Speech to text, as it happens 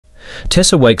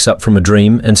Tessa wakes up from a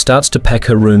dream and starts to pack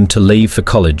her room to leave for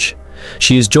college.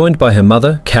 She is joined by her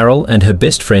mother, Carol, and her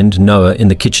best friend, Noah, in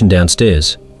the kitchen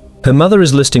downstairs. Her mother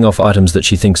is listing off items that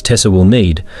she thinks Tessa will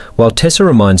need, while Tessa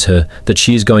reminds her that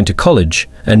she is going to college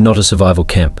and not a survival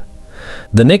camp.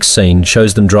 The next scene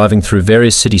shows them driving through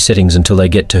various city settings until they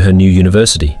get to her new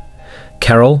university.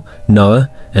 Carol, Noah,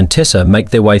 and Tessa make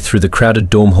their way through the crowded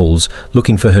dorm halls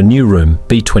looking for her new room,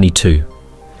 B22.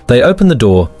 They open the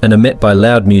door and are met by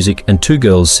loud music and two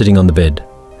girls sitting on the bed.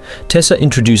 Tessa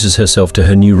introduces herself to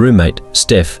her new roommate,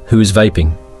 Steph, who is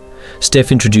vaping.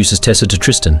 Steph introduces Tessa to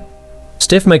Tristan.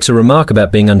 Steph makes a remark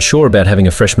about being unsure about having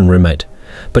a freshman roommate,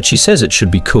 but she says it should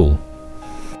be cool.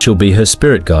 She'll be her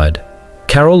spirit guide.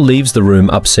 Carol leaves the room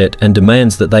upset and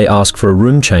demands that they ask for a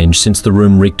room change since the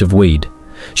room reeked of weed.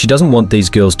 She doesn't want these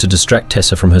girls to distract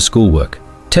Tessa from her schoolwork.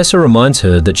 Tessa reminds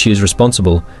her that she is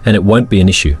responsible and it won't be an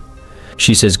issue.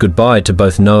 She says goodbye to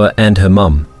both Noah and her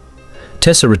mum.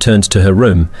 Tessa returns to her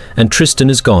room and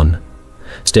Tristan is gone.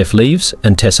 Steph leaves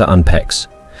and Tessa unpacks.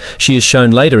 She is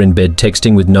shown later in bed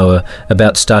texting with Noah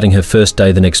about starting her first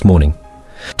day the next morning.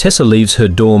 Tessa leaves her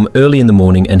dorm early in the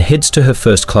morning and heads to her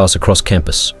first class across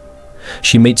campus.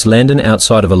 She meets Landon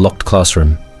outside of a locked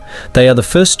classroom. They are the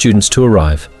first students to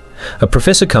arrive. A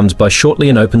professor comes by shortly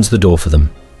and opens the door for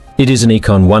them. It is an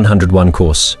Econ 101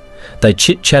 course. They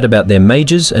chit-chat about their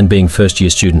majors and being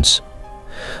first-year students.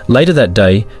 Later that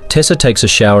day, Tessa takes a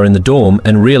shower in the dorm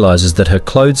and realizes that her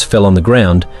clothes fell on the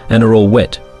ground and are all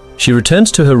wet. She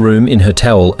returns to her room in her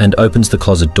towel and opens the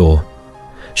closet door.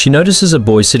 She notices a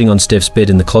boy sitting on Steph's bed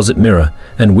in the closet mirror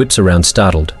and whips around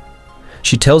startled.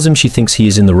 She tells him she thinks he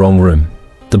is in the wrong room.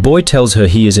 The boy tells her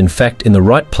he is in fact in the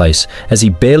right place as he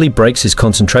barely breaks his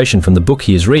concentration from the book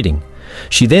he is reading.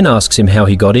 She then asks him how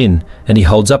he got in and he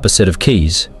holds up a set of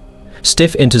keys.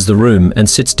 Steph enters the room and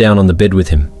sits down on the bed with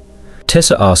him.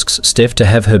 Tessa asks Steph to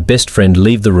have her best friend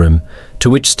leave the room, to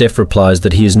which Steph replies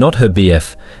that he is not her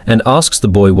BF and asks the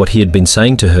boy what he had been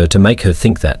saying to her to make her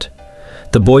think that.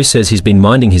 The boy says he's been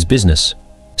minding his business.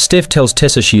 Steph tells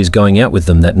Tessa she is going out with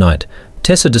them that night.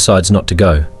 Tessa decides not to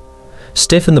go.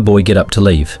 Steph and the boy get up to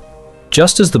leave.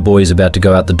 Just as the boy is about to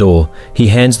go out the door, he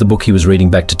hands the book he was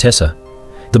reading back to Tessa.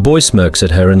 The boy smirks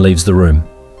at her and leaves the room.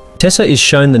 Tessa is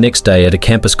shown the next day at a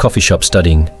campus coffee shop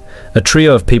studying. A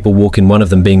trio of people walk in, one of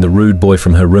them being the rude boy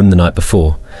from her room the night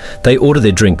before. They order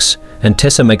their drinks, and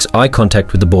Tessa makes eye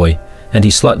contact with the boy, and he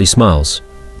slightly smiles.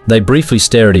 They briefly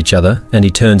stare at each other, and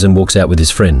he turns and walks out with his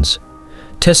friends.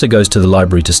 Tessa goes to the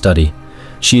library to study.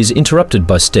 She is interrupted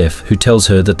by Steph, who tells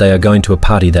her that they are going to a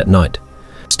party that night.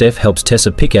 Steph helps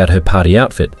Tessa pick out her party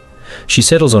outfit. She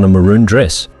settles on a maroon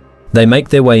dress. They make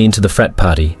their way into the frat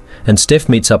party, and Steph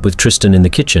meets up with Tristan in the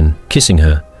kitchen, kissing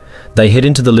her. They head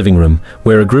into the living room,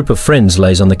 where a group of friends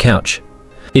lays on the couch.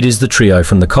 It is the trio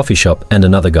from the coffee shop and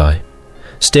another guy.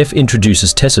 Steph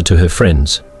introduces Tessa to her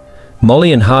friends.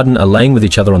 Molly and Harden are laying with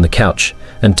each other on the couch,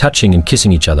 and touching and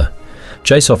kissing each other.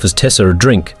 Jace offers Tessa a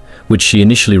drink, which she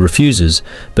initially refuses,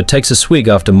 but takes a swig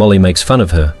after Molly makes fun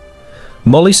of her.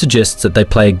 Molly suggests that they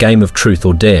play a game of truth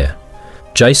or dare.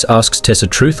 Jace asks Tessa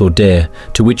truth or dare,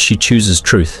 to which she chooses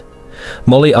truth.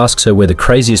 Molly asks her where the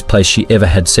craziest place she ever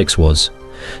had sex was.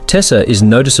 Tessa is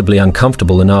noticeably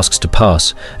uncomfortable and asks to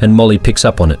pass, and Molly picks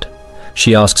up on it.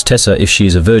 She asks Tessa if she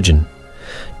is a virgin.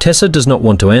 Tessa does not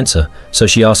want to answer, so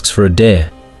she asks for a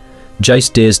dare.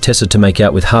 Jace dares Tessa to make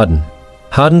out with Harden.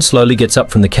 Harden slowly gets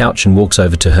up from the couch and walks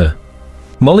over to her.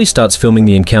 Molly starts filming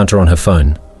the encounter on her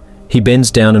phone. He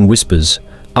bends down and whispers,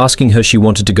 asking her she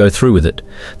wanted to go through with it.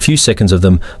 Few seconds of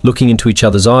them looking into each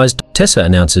other's eyes, Tessa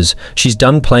announces she's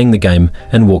done playing the game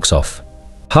and walks off.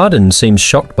 Harden seems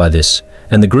shocked by this,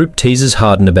 and the group teases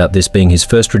Harden about this being his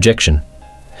first rejection.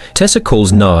 Tessa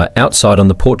calls Noah outside on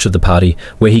the porch of the party,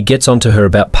 where he gets onto her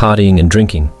about partying and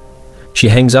drinking. She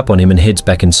hangs up on him and heads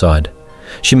back inside.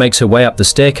 She makes her way up the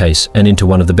staircase and into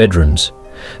one of the bedrooms.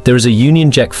 There is a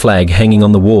Union Jack flag hanging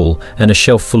on the wall and a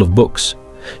shelf full of books.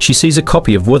 She sees a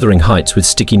copy of Wuthering Heights with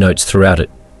sticky notes throughout it.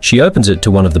 She opens it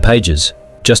to one of the pages.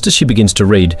 Just as she begins to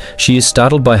read, she is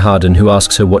startled by Harden, who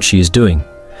asks her what she is doing.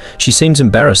 She seems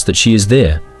embarrassed that she is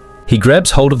there. He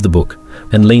grabs hold of the book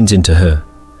and leans into her.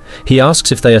 He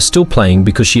asks if they are still playing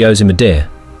because she owes him a dare.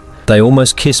 They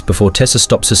almost kiss before Tessa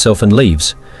stops herself and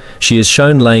leaves. She is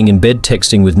shown laying in bed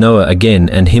texting with Noah again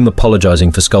and him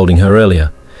apologizing for scolding her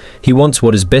earlier. He wants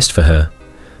what is best for her.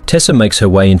 Tessa makes her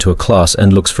way into a class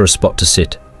and looks for a spot to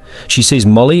sit. She sees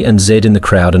Molly and Zed in the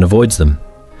crowd and avoids them.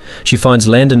 She finds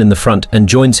Landon in the front and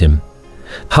joins him.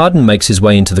 Harden makes his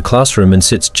way into the classroom and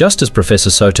sits just as Professor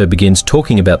Soto begins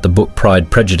talking about the book Pride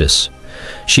Prejudice.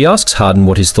 She asks Harden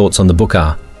what his thoughts on the book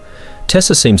are.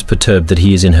 Tessa seems perturbed that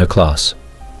he is in her class.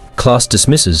 Class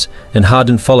dismisses, and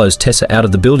Hardin follows Tessa out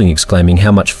of the building exclaiming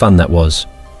how much fun that was.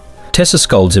 Tessa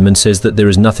scolds him and says that there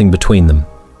is nothing between them.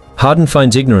 Hardin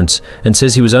finds ignorance and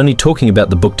says he was only talking about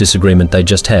the book disagreement they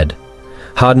just had.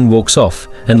 Hardin walks off,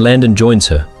 and Landon joins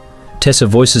her. Tessa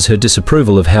voices her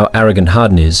disapproval of how arrogant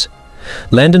Hardin is.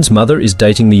 Landon's mother is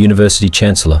dating the university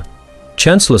chancellor,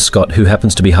 Chancellor Scott, who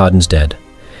happens to be Hardin's dad.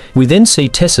 We then see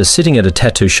Tessa sitting at a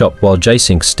tattoo shop while Jay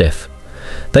sinks Steph.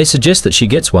 They suggest that she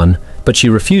gets one, but she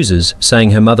refuses,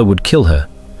 saying her mother would kill her.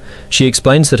 She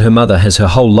explains that her mother has her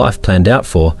whole life planned out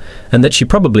for, and that she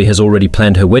probably has already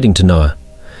planned her wedding to Noah.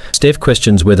 Steph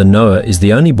questions whether Noah is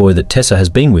the only boy that Tessa has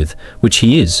been with, which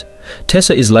he is.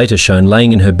 Tessa is later shown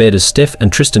laying in her bed as Steph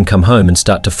and Tristan come home and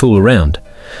start to fool around.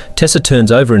 Tessa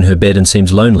turns over in her bed and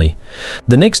seems lonely.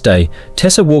 The next day,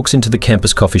 Tessa walks into the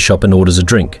campus coffee shop and orders a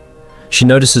drink. She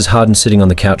notices Hardin sitting on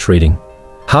the couch reading.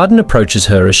 Hardin approaches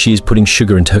her as she is putting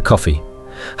sugar into her coffee.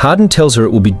 Hardin tells her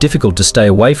it will be difficult to stay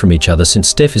away from each other since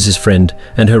Steph is his friend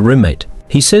and her roommate.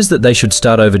 He says that they should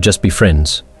start over, just be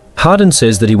friends. Hardin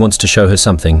says that he wants to show her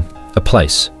something, a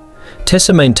place.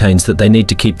 Tessa maintains that they need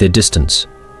to keep their distance.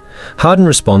 Hardin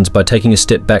responds by taking a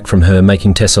step back from her,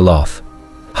 making Tessa laugh.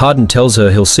 Hardin tells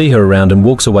her he'll see her around and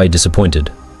walks away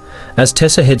disappointed. As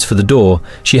Tessa heads for the door,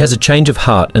 she has a change of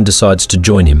heart and decides to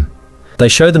join him. They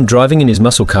show them driving in his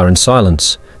muscle car in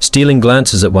silence, stealing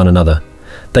glances at one another.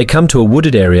 They come to a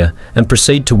wooded area and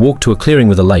proceed to walk to a clearing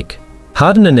with a lake.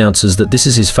 Hardin announces that this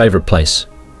is his favorite place.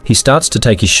 He starts to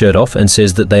take his shirt off and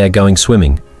says that they are going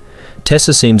swimming.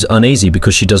 Tessa seems uneasy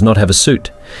because she does not have a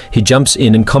suit. He jumps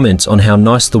in and comments on how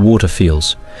nice the water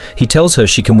feels. He tells her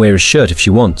she can wear his shirt if she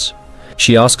wants.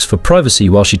 She asks for privacy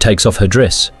while she takes off her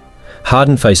dress.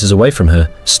 Hardin faces away from her,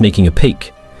 sneaking a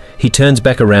peek. He turns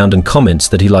back around and comments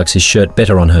that he likes his shirt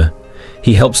better on her.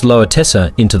 He helps lower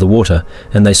Tessa into the water,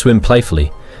 and they swim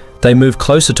playfully. They move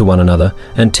closer to one another,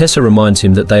 and Tessa reminds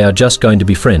him that they are just going to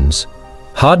be friends.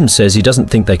 Hardin says he doesn't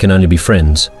think they can only be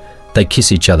friends. They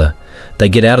kiss each other. They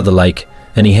get out of the lake,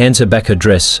 and he hands her back her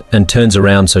dress and turns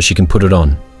around so she can put it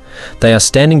on. They are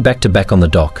standing back to back on the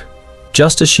dock.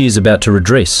 Just as she is about to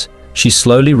redress, she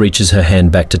slowly reaches her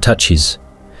hand back to touch his.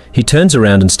 He turns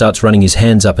around and starts running his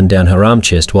hands up and down her arm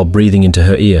chest while breathing into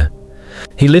her ear.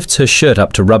 He lifts her shirt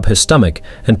up to rub her stomach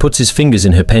and puts his fingers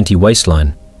in her panty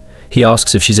waistline. He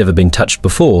asks if she's ever been touched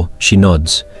before. She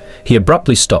nods. He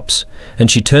abruptly stops,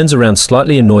 and she turns around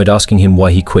slightly annoyed, asking him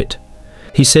why he quit.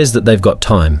 He says that they've got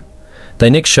time. They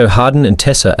next show Hardin and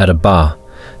Tessa at a bar.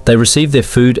 They receive their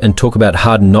food and talk about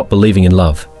Hardin not believing in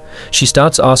love. She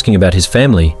starts asking about his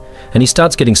family, and he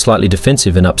starts getting slightly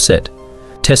defensive and upset.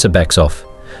 Tessa backs off.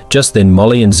 Just then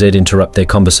Molly and Zed interrupt their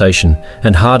conversation,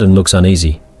 and Hardin looks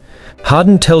uneasy.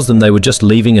 Hardin tells them they were just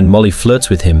leaving, and Molly flirts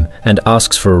with him and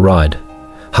asks for a ride.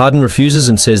 Hardin refuses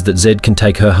and says that Zed can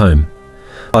take her home.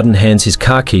 Hardin hands his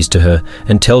car keys to her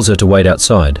and tells her to wait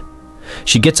outside.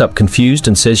 She gets up confused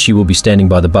and says she will be standing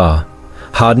by the bar.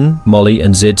 Hardin, Molly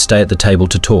and Zed stay at the table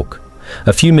to talk.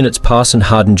 A few minutes pass and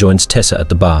Hardin joins Tessa at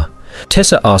the bar.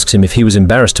 Tessa asks him if he was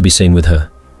embarrassed to be seen with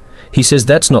her. He says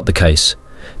that's not the case.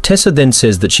 Tessa then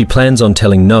says that she plans on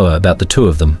telling Noah about the two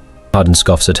of them. Hardin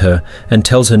scoffs at her and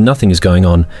tells her nothing is going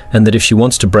on, and that if she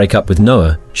wants to break up with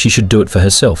Noah, she should do it for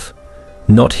herself.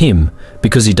 Not him,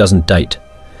 because he doesn't date.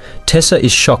 Tessa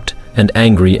is shocked and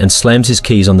angry and slams his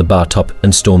keys on the bar top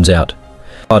and storms out.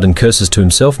 Hardin curses to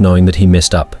himself, knowing that he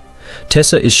messed up.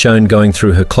 Tessa is shown going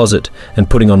through her closet and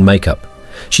putting on makeup.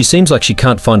 She seems like she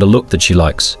can't find a look that she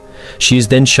likes. She is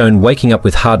then shown waking up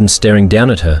with Hardin staring down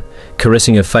at her,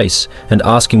 caressing her face and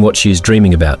asking what she is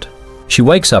dreaming about. She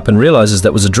wakes up and realizes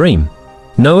that was a dream.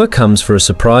 Noah comes for a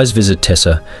surprise visit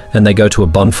Tessa, and they go to a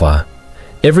bonfire.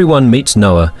 Everyone meets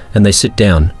Noah and they sit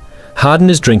down. Hardin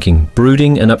is drinking,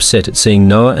 brooding and upset at seeing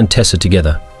Noah and Tessa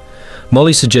together.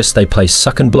 Molly suggests they play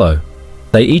suck and blow.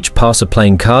 They each pass a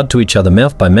playing card to each other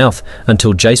mouth by mouth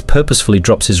until Jace purposefully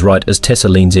drops his right as Tessa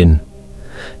leans in.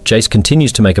 Jace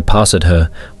continues to make a pass at her,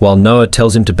 while Noah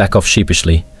tells him to back off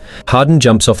sheepishly. Hardin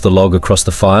jumps off the log across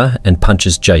the fire and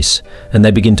punches Jace, and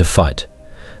they begin to fight.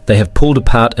 They have pulled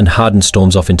apart and Hardin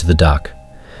storms off into the dark.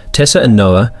 Tessa and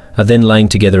Noah are then laying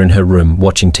together in her room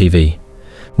watching TV.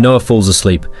 Noah falls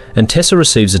asleep, and Tessa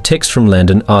receives a text from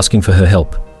Landon asking for her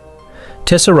help.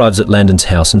 Tessa arrives at Landon's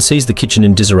house and sees the kitchen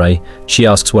in disarray. She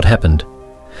asks what happened.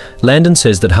 Landon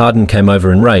says that Hardin came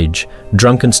over in rage,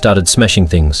 drunk, and started smashing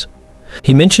things.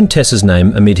 He mentioned Tessa's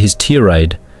name amid his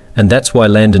tirade, and that's why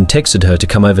Landon texted her to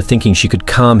come over, thinking she could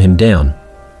calm him down.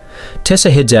 Tessa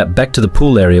heads out back to the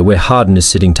pool area where Hardin is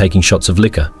sitting taking shots of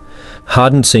liquor.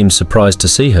 Hardin seems surprised to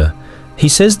see her. He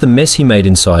says the mess he made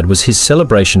inside was his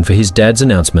celebration for his dad's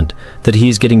announcement that he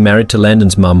is getting married to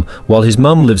Landon's mum while his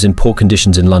mum lives in poor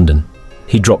conditions in London.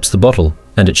 He drops the bottle,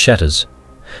 and it shatters.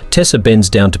 Tessa bends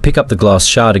down to pick up the glass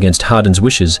shard against Hardin's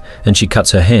wishes, and she cuts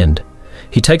her hand.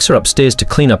 He takes her upstairs to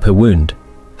clean up her wound.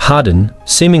 Hardin,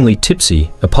 seemingly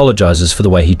tipsy, apologizes for the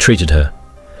way he treated her.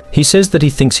 He says that he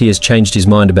thinks he has changed his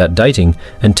mind about dating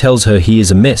and tells her he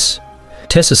is a mess.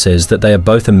 Tessa says that they are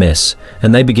both a mess,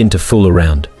 and they begin to fool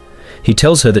around. He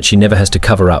tells her that she never has to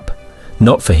cover up.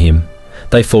 Not for him.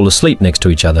 They fall asleep next to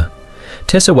each other.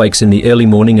 Tessa wakes in the early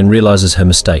morning and realizes her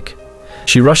mistake.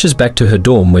 She rushes back to her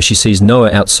dorm where she sees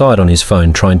Noah outside on his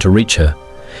phone trying to reach her.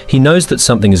 He knows that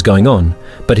something is going on,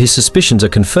 but his suspicions are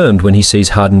confirmed when he sees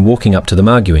Hardin walking up to them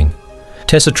arguing.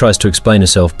 Tessa tries to explain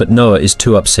herself, but Noah is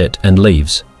too upset and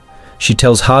leaves. She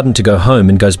tells Hardin to go home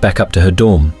and goes back up to her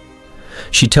dorm.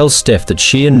 She tells Steph that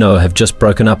she and Noah have just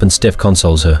broken up, and Steph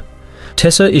consoles her.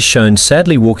 Tessa is shown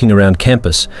sadly walking around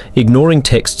campus, ignoring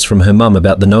texts from her mum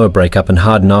about the Noah breakup and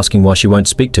Hardin asking why she won't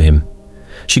speak to him.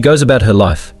 She goes about her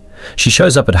life. She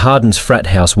shows up at Hardin's frat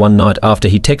house one night after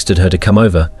he texted her to come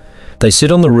over. They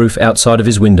sit on the roof outside of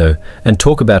his window and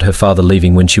talk about her father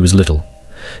leaving when she was little.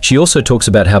 She also talks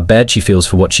about how bad she feels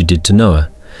for what she did to Noah.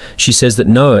 She says that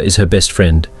Noah is her best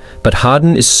friend, but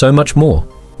Hardin is so much more.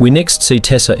 We next see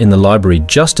Tessa in the library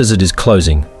just as it is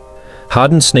closing.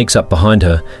 Hardin sneaks up behind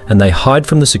her and they hide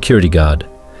from the security guard.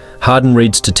 Hardin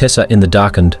reads to Tessa in the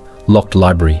darkened, locked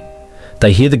library.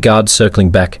 They hear the guards circling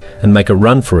back and make a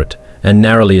run for it and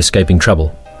narrowly escaping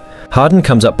trouble. Hardin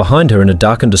comes up behind her in a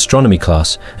darkened astronomy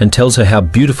class and tells her how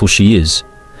beautiful she is.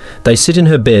 They sit in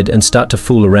her bed and start to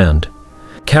fool around.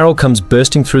 Carol comes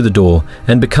bursting through the door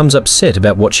and becomes upset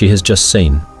about what she has just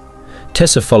seen.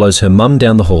 Tessa follows her mum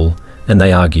down the hall and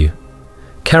they argue.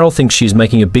 Carol thinks she is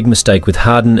making a big mistake with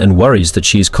Hardin and worries that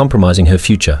she is compromising her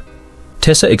future.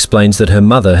 Tessa explains that her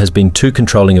mother has been too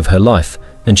controlling of her life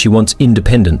and she wants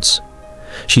independence.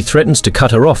 She threatens to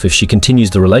cut her off if she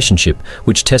continues the relationship,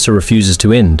 which Tessa refuses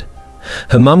to end.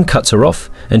 Her mum cuts her off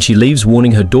and she leaves,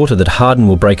 warning her daughter that Hardin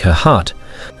will break her heart.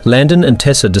 Landon and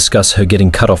Tessa discuss her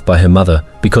getting cut off by her mother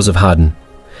because of Hardin.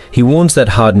 He warns that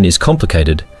Hardin is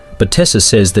complicated, but Tessa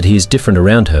says that he is different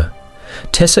around her.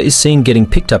 Tessa is seen getting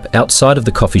picked up outside of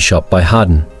the coffee shop by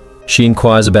Hardin. She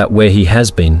inquires about where he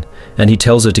has been, and he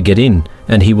tells her to get in,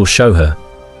 and he will show her.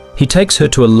 He takes her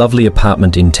to a lovely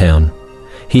apartment in town.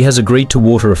 He has agreed to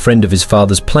water a friend of his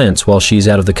father's plants while she is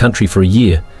out of the country for a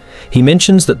year. He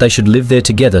mentions that they should live there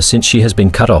together since she has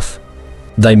been cut off.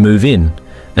 They move in,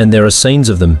 and there are scenes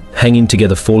of them hanging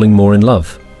together, falling more in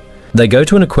love. They go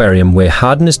to an aquarium where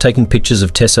Hardin is taking pictures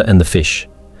of Tessa and the fish.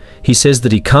 He says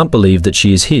that he can't believe that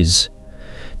she is his.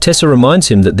 Tessa reminds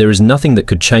him that there is nothing that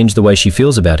could change the way she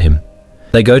feels about him.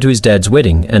 They go to his dad's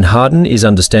wedding and Hardin is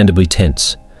understandably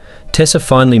tense. Tessa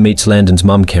finally meets Landon's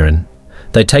mum, Karen.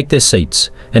 They take their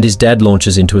seats and his dad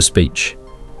launches into a speech.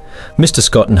 Mr.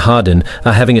 Scott and Hardin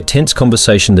are having a tense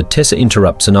conversation that Tessa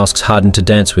interrupts and asks Hardin to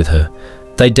dance with her.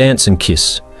 They dance and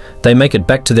kiss. They make it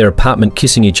back to their apartment,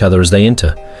 kissing each other as they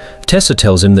enter. Tessa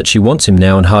tells him that she wants him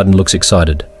now and Hardin looks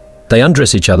excited. They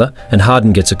undress each other and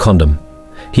Hardin gets a condom.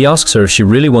 He asks her if she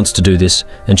really wants to do this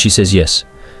and she says yes.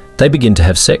 They begin to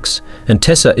have sex and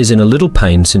Tessa is in a little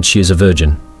pain since she is a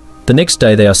virgin. The next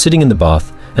day they are sitting in the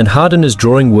bath and Hardin is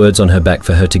drawing words on her back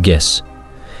for her to guess.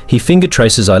 He finger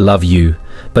traces "I love you,"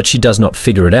 but she does not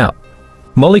figure it out.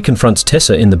 Molly confronts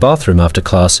Tessa in the bathroom after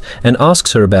class and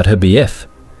asks her about her BF.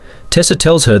 Tessa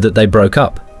tells her that they broke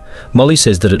up. Molly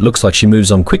says that it looks like she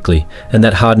moves on quickly and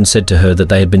that Hardin said to her that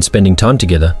they had been spending time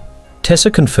together.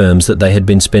 Tessa confirms that they had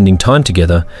been spending time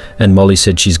together and Molly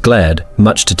said she's glad,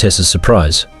 much to Tessa's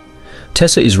surprise.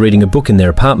 Tessa is reading a book in their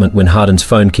apartment when Hardin's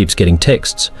phone keeps getting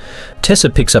texts. Tessa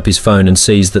picks up his phone and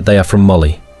sees that they are from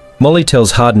Molly. Molly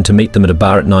tells Hardin to meet them at a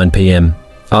bar at 9 p.m,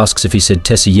 asks if he said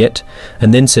Tessa yet,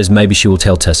 and then says maybe she will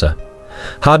tell Tessa.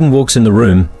 Hardin walks in the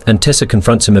room and Tessa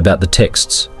confronts him about the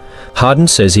texts. Hardin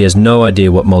says he has no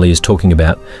idea what Molly is talking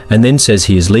about and then says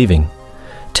he is leaving.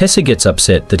 Tessa gets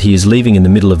upset that he is leaving in the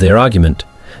middle of their argument.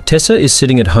 Tessa is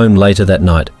sitting at home later that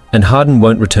night and Hardin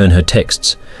won't return her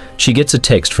texts. She gets a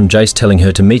text from Jace telling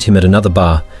her to meet him at another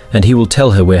bar and he will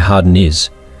tell her where Hardin is.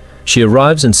 She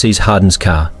arrives and sees Hardin's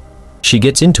car. She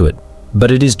gets into it,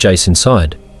 but it is Jace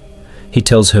inside. He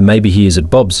tells her maybe he is at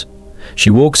Bob's. She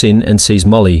walks in and sees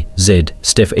Molly, Zed,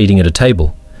 Steph eating at a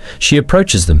table. She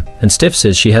approaches them and Steph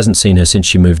says she hasn't seen her since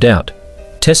she moved out.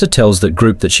 Tessa tells that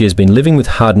group that she has been living with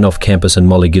Hardin off campus and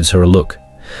Molly gives her a look.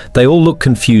 They all look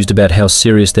confused about how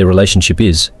serious their relationship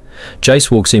is.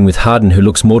 Jace walks in with Hardin, who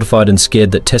looks mortified and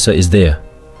scared that Tessa is there.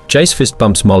 Jace fist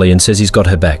bumps Molly and says he's got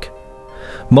her back.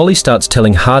 Molly starts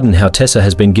telling Hardin how Tessa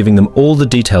has been giving them all the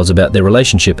details about their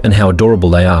relationship and how adorable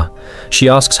they are. She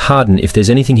asks Hardin if there's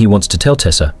anything he wants to tell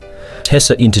Tessa.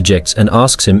 Tessa interjects and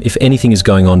asks him if anything is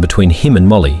going on between him and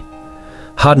Molly.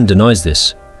 Hardin denies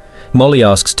this. Molly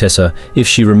asks Tessa if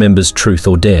she remembers Truth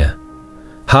or Dare.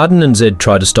 Hardin and Zed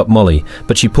try to stop Molly,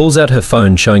 but she pulls out her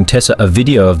phone showing Tessa a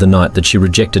video of the night that she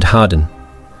rejected Hardin.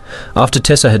 After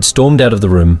Tessa had stormed out of the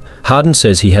room, Hardin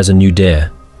says he has a new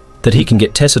dare, that he can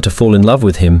get Tessa to fall in love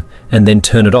with him and then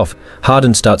turn it off.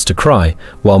 Hardin starts to cry,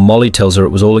 while Molly tells her it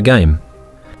was all a game.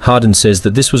 Hardin says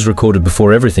that this was recorded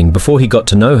before everything, before he got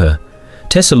to know her.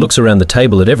 Tessa looks around the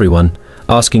table at everyone,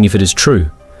 asking if it is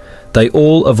true. They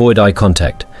all avoid eye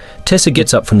contact. Tessa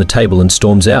gets up from the table and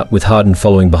storms out, with Hardin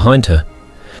following behind her.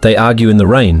 They argue in the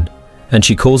rain, and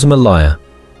she calls him a liar.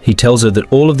 He tells her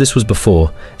that all of this was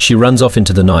before. She runs off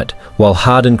into the night, while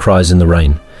Hardin cries in the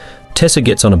rain. Tessa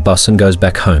gets on a bus and goes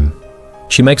back home.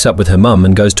 She makes up with her mum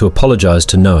and goes to apologize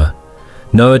to Noah.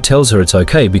 Noah tells her it's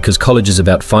okay because college is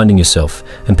about finding yourself,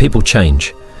 and people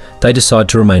change. They decide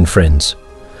to remain friends.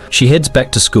 She heads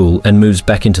back to school and moves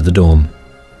back into the dorm.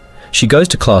 She goes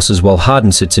to classes while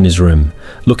Hardin sits in his room,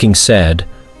 looking sad,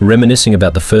 reminiscing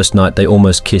about the first night they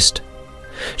almost kissed.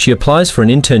 She applies for an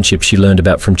internship she learned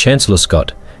about from Chancellor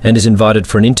Scott and is invited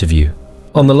for an interview.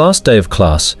 On the last day of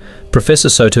class, Professor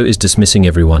Soto is dismissing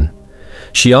everyone.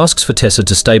 She asks for Tessa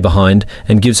to stay behind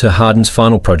and gives her Hardin's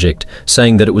final project,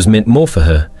 saying that it was meant more for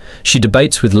her. She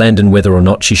debates with Landon whether or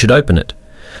not she should open it.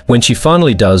 When she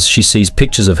finally does, she sees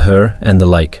pictures of her and the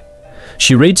lake.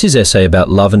 She reads his essay about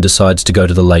love and decides to go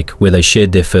to the lake where they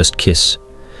shared their first kiss.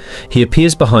 He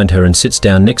appears behind her and sits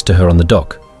down next to her on the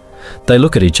dock. They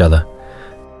look at each other,